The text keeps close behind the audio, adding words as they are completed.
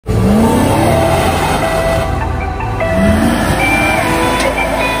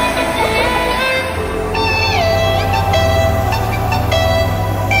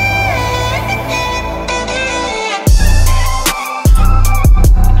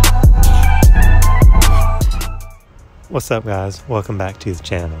What's up guys, welcome back to the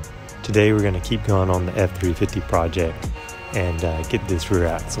channel. Today we're going to keep going on the F-350 project and get this rear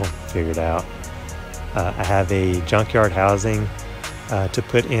axle figured out. I have a junkyard housing to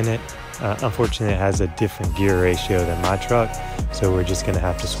put in it. Unfortunately it has a different gear ratio than my truck, so we're just going to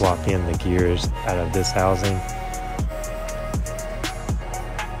have to swap in the gears out of this housing.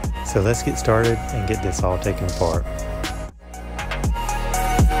 So let's get started and get this all taken apart.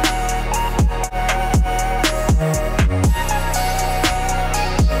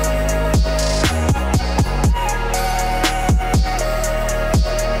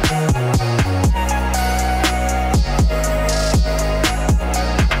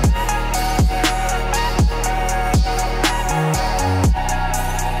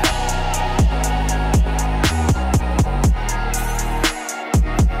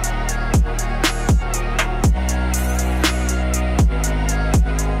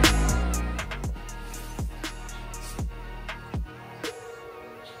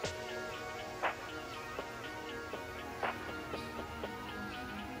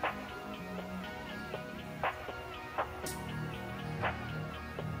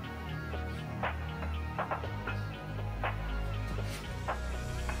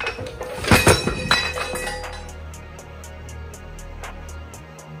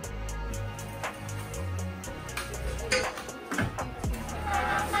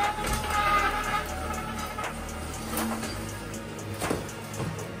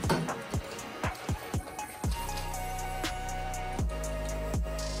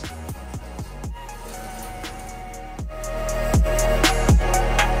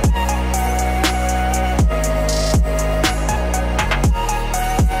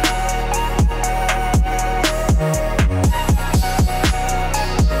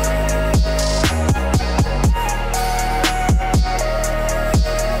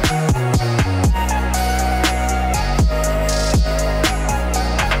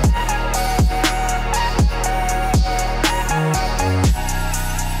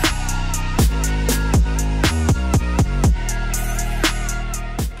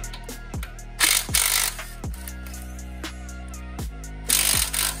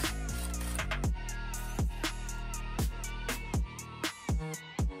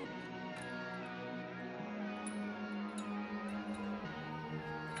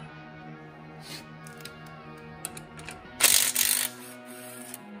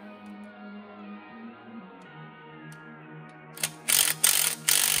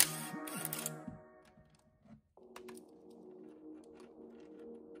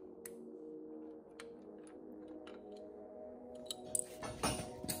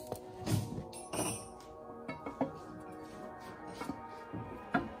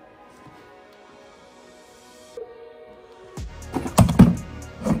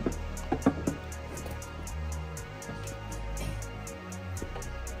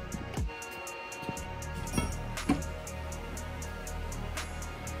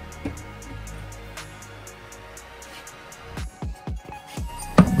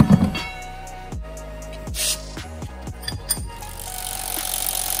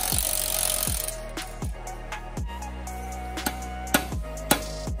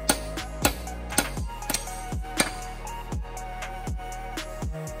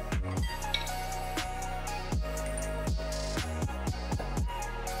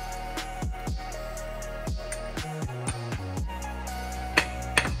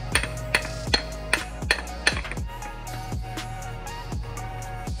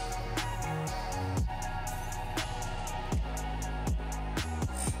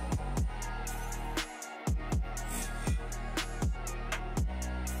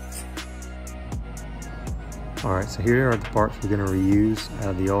 Alright, so here are the parts we're going to reuse out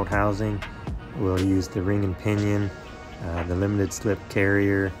of the old housing. We'll use the ring and pinion, the limited slip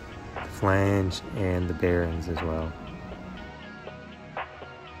carrier, the flange, and the bearings as well.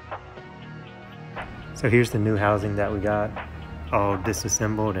 So here's the new housing that we got, all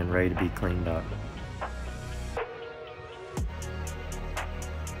disassembled and ready to be cleaned up.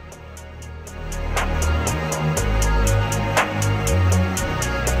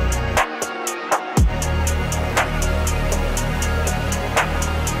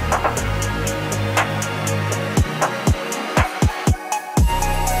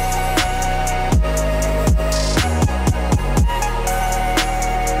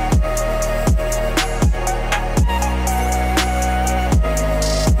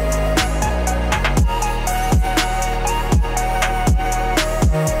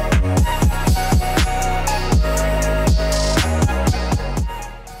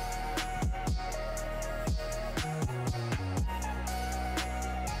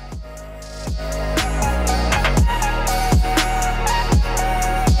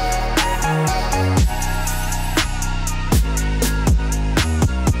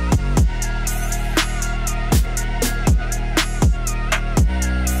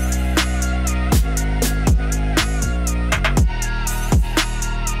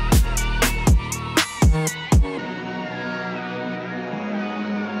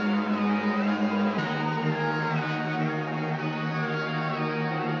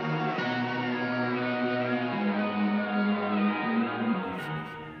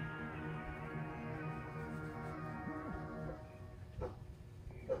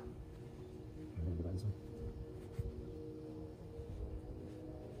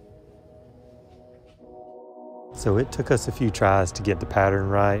 So it took us a few tries to get the pattern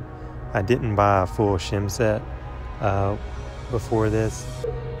right. I didn't buy a full shim set before this,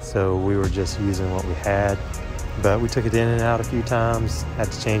 so we were just using what we had. But we took it in and out a few times,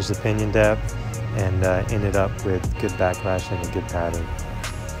 had to change the pinion depth, and ended up with good backlash and a good pattern.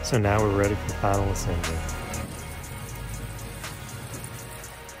 So now we're ready for final assembly.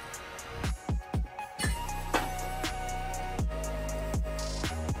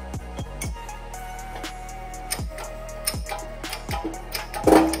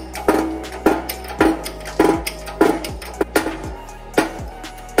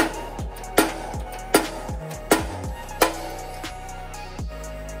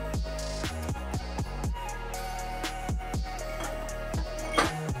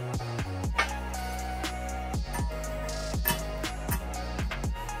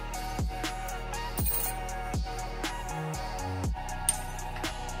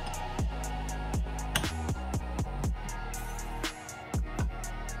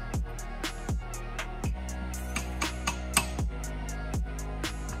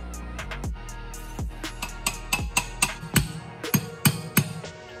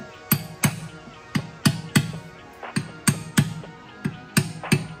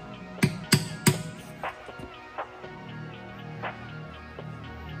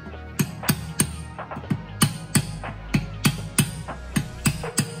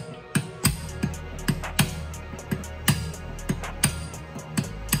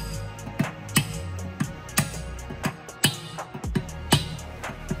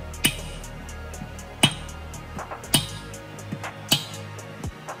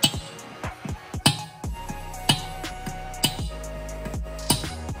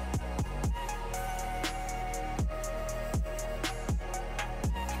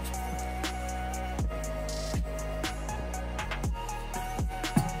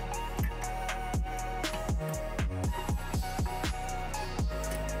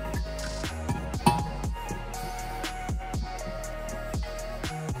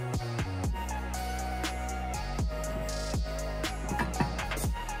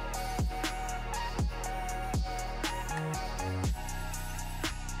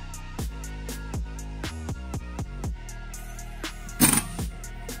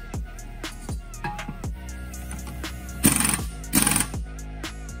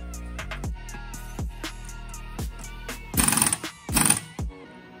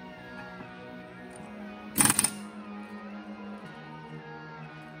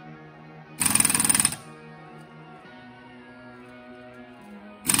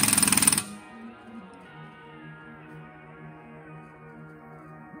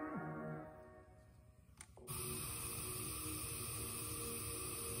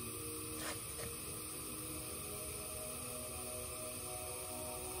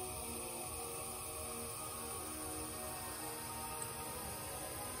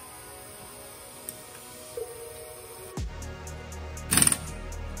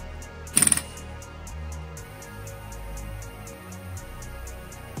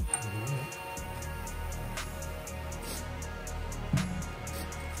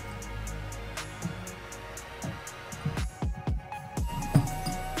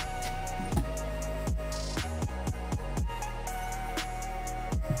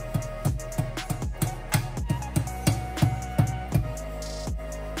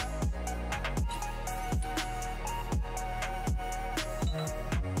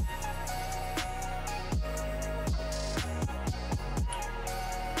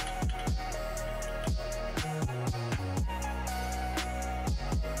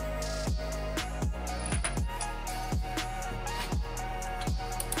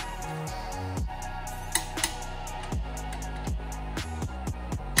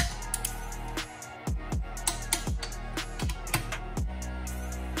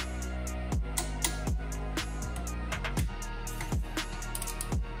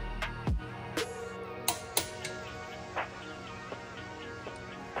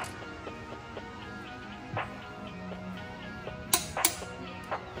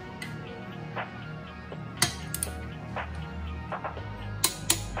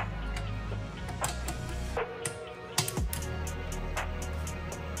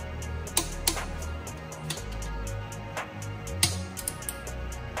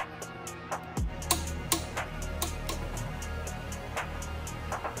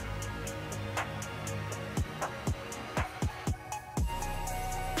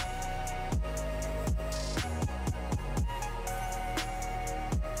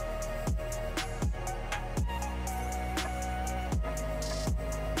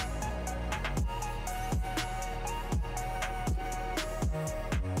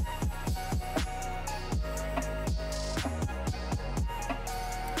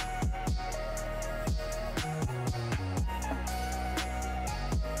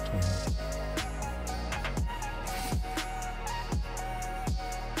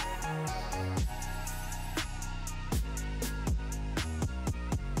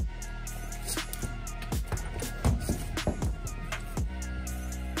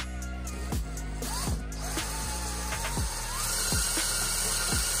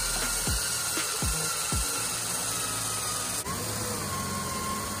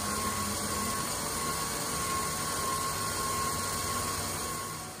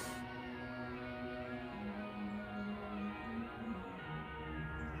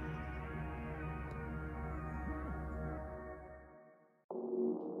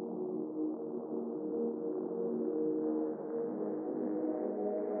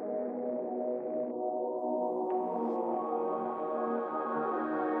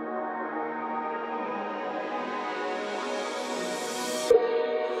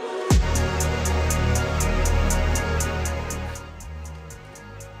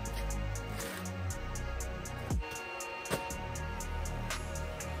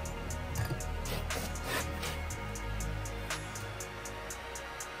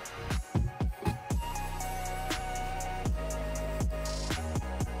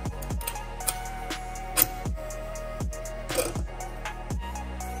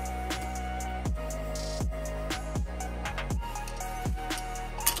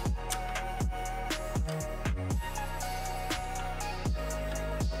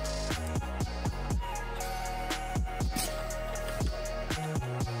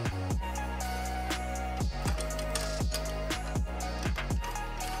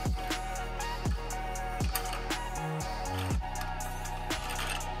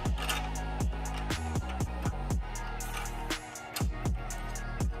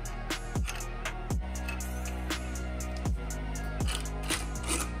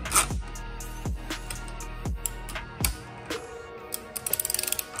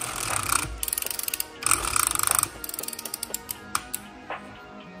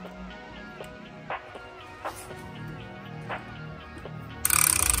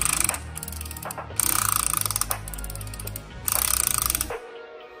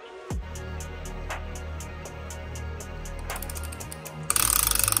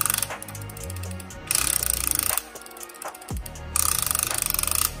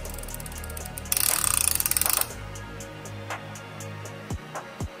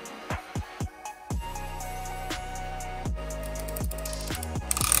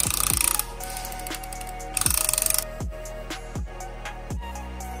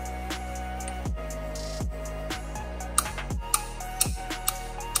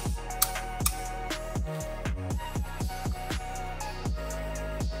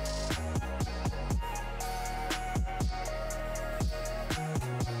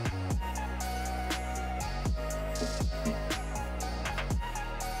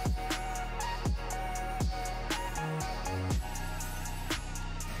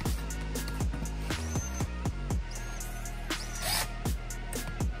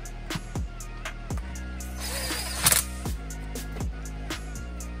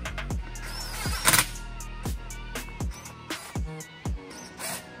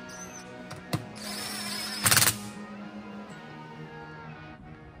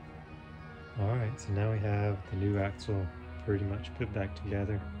 So now we have the new axle pretty much put back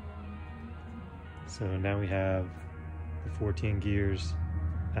together. So now we have the 14 gears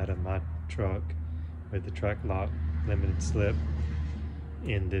out of my truck with the track lock limited slip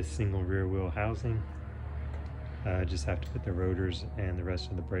in this single rear wheel housing. I just have to put the rotors and the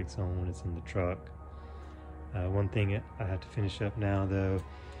rest of the brakes on when it's in the truck. One thing I have to finish up now though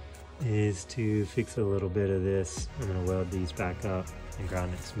is to fix a little bit of this. I'm going to weld these back up and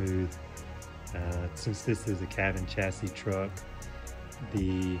grind it smooth. Since this is a cab and chassis truck,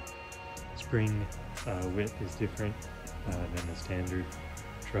 the spring width is different than the standard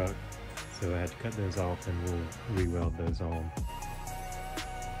truck, so I had to cut those off and we'll re-weld those on.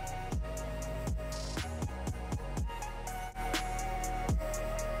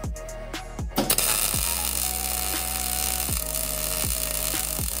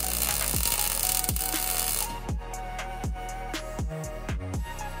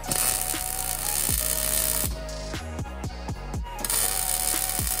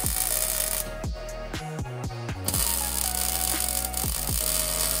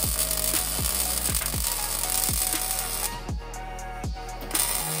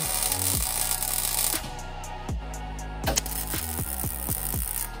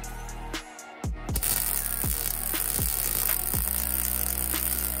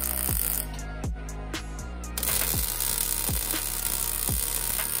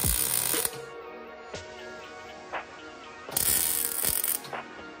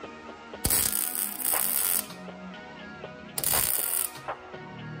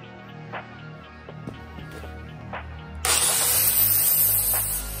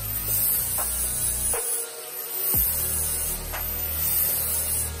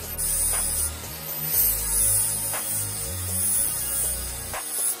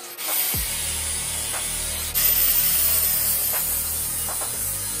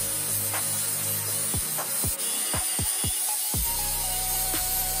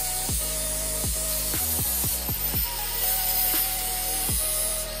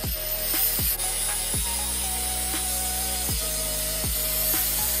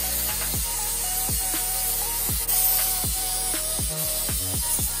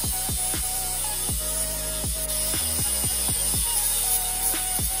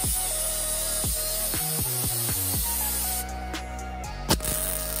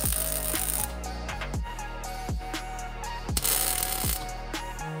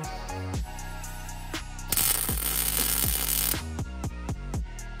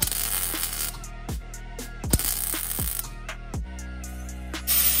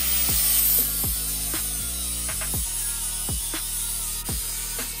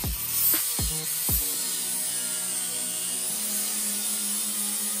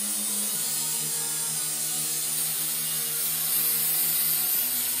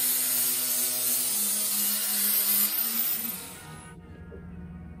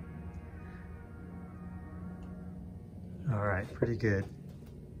 Alright, pretty good.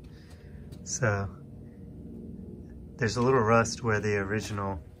 So, there's a little rust where the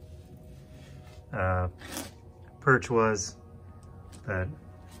original perch was, but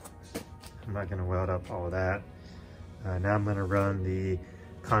I'm not going to weld up all of that. Now I'm going to run the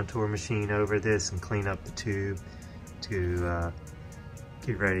contour machine over this and clean up the tube to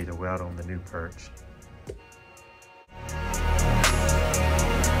get ready to weld on the new perch.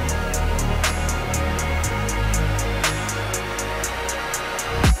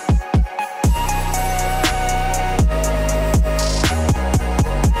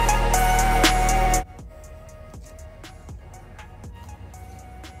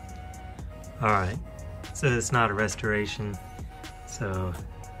 Alright, so it's not a restoration, so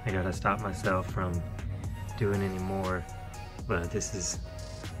I gotta stop myself from doing any more, but this is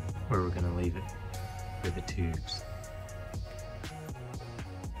where we're gonna leave it with the tubes.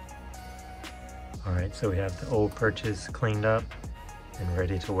 Alright, so we have the old perches cleaned up and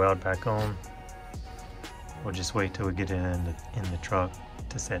ready to weld back on. We'll just wait till we get it in the truck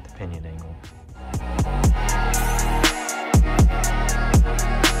to set the pinion angle.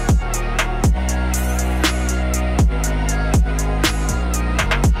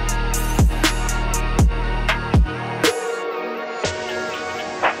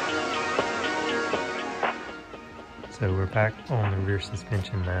 So we're back on the rear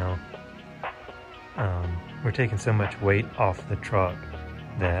suspension now. We're taking so much weight off the truck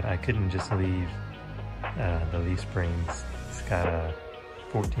that I couldn't just leave the leaf springs. It's got a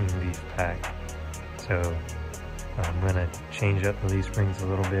 14 leaf pack. So I'm gonna change up the leaf springs a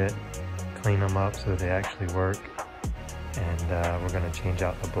little bit, clean them up so they actually work, and we're gonna change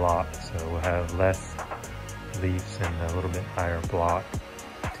out the block so we'll have less leaves and a little bit higher block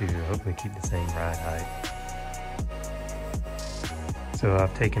to hopefully keep the same ride height. So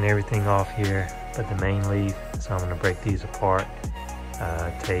I've taken everything off here but the main leaf, so I'm going to break these apart,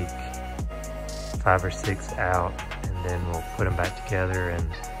 take 5 or 6 out, and then we'll put them back together, and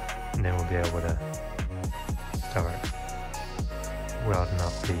then we'll be able to start welding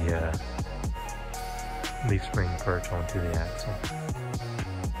up the leaf spring perch onto the axle.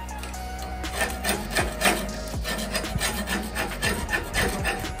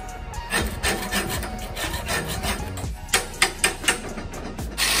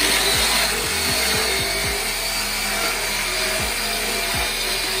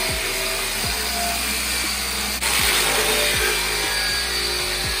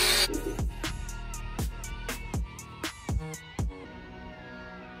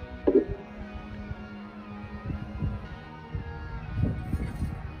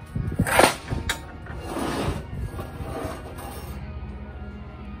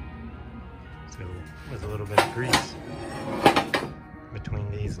 So with a little bit of grease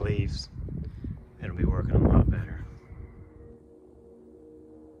between these leaves, it'll be working a lot better.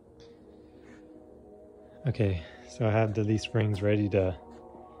 Okay, so I have the leaf springs ready to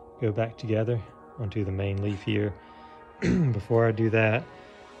go back together onto the main leaf here. Before I do that,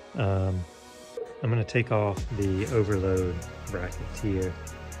 I'm going to take off the overload brackets here.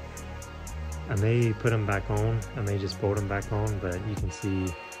 I may put them back on, I may just bolt them back on, but you can see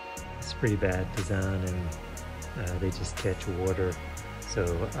it's pretty bad design, and they just catch water. So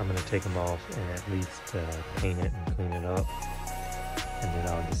I'm going to take them off and at least paint it and clean it up, and then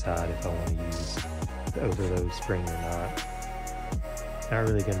I'll decide if I want to use the overload spring or not. Not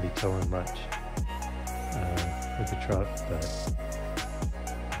really going to be towing much with the truck, but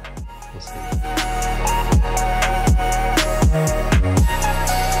we'll see.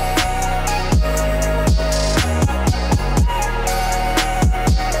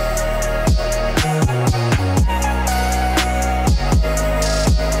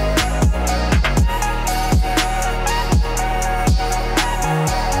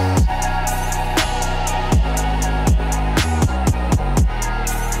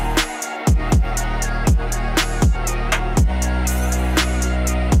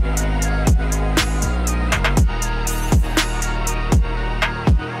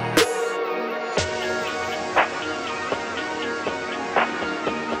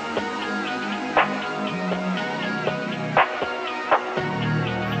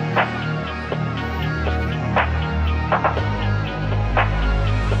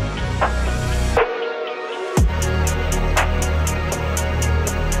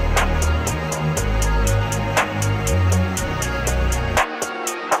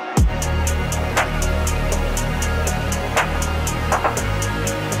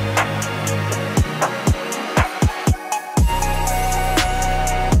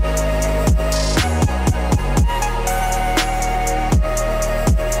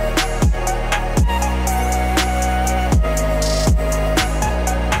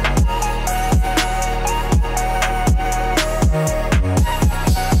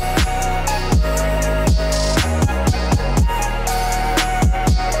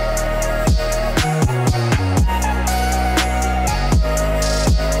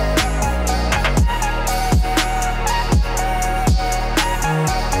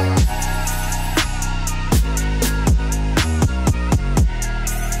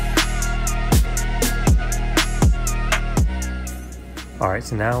 Alright,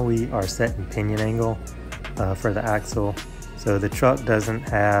 so now we are setting pinion angle for the axle. So the truck doesn't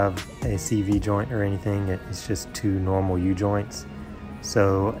have a CV joint or anything, it's just 2 normal U-joints.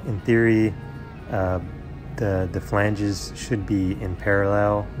 So in theory, the flanges should be in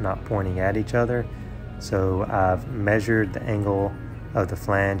parallel, not pointing at each other. So I've measured the angle of the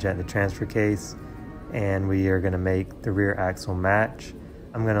flange at the transfer case, and we are going to make the rear axle match.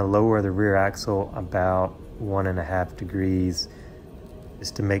 I'm going to lower the rear axle about 1.5 degrees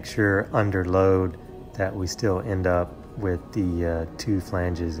just to make sure under load that we still end up with the 2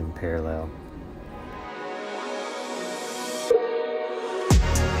 flanges in parallel.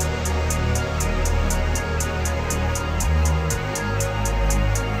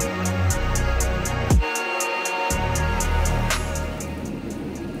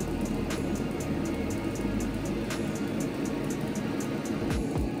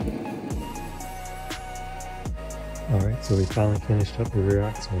 Alright, so we finally finished up the rear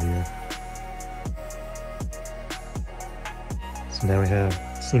axle here. So now we have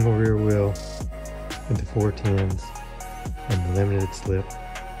single rear wheel with the 410s and the limited slip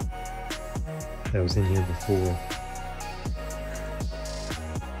that was in here before.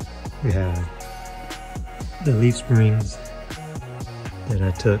 We have the leaf springs, that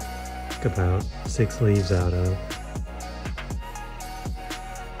I took about 6 leaves out of.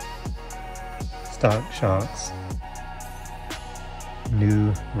 Stock shocks,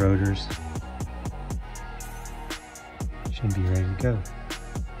 new rotors, should be ready to go.